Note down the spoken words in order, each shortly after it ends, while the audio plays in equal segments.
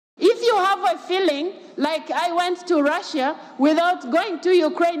a feeling like I went to Russia without going to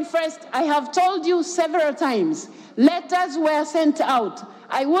Ukraine first. I have told you several times, letters were sent out.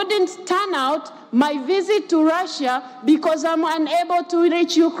 I wouldn't turn out my visit to Russia because I'm unable to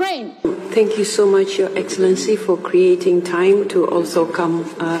reach Ukraine. Thank you so much, Your Excellency, for creating time to also come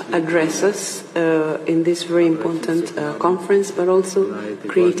address us in this very important conference, but also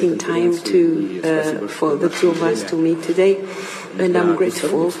creating time for the two of us to meet today. And I'm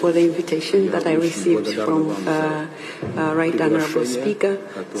grateful for the invitation that I received from Right Honorable Speaker.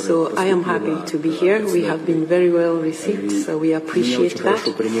 So I am happy to be here. We have been very well received, so we appreciate that.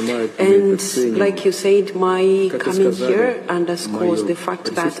 And like you said, my coming here underscores the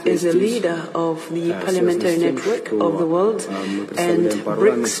fact that as a leader of the parliamentary network of the world, and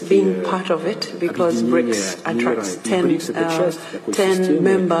BRICS being part of it, because BRICS attracts 10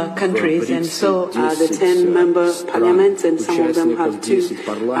 member countries, and so are the 10 member parliaments, and some of them have 2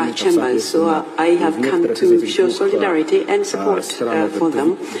 chambers. So I have come to show solidarity and support for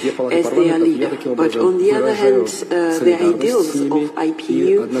them as their leader. But on the other hand, the ideals of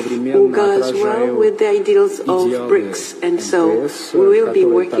IPU will go as well with the ideals of BRICS, and so we will be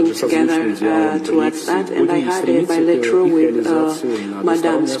working together towards that. And I had a bilateral with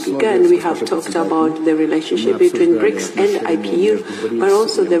Madam Speaker, and we have talked about the relationship between BRICS and IPU, but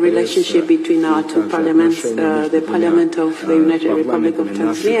also the relationship between our two parliaments, the Parliament of the United Republic of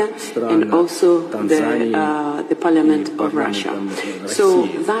Tanzania and also the Parliament of Russia. So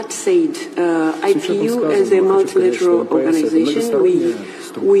that said, IPU as a multilateral organization,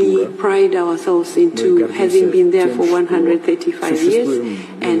 we pride ourselves into having been there for 135 years,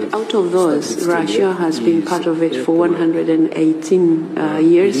 and out of those, Russia has been part of it for 118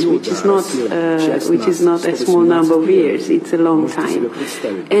 years, which is not a small number of years. It's a long time.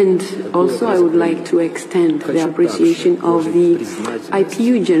 And also, I would like to extend the appreciation of the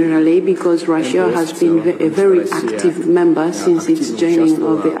IPU generally, because Russia has been a very active member since its joining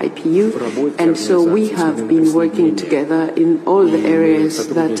of the IPU, and so we have been working together in all the areas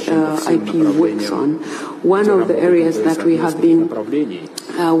that IPU works on. One of the areas that we have been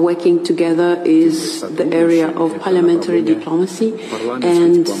working together is the area of parliamentary diplomacy,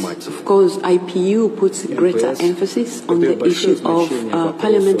 and of course IPU puts greater emphasis on the issue of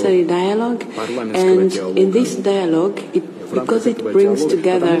parliamentary dialogue, and in this dialogue, because it brings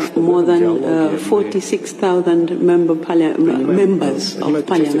together more than 46,000 members of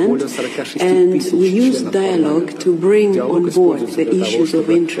parliament, and we use dialogue to bring on board the issues of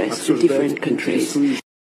interest to different countries.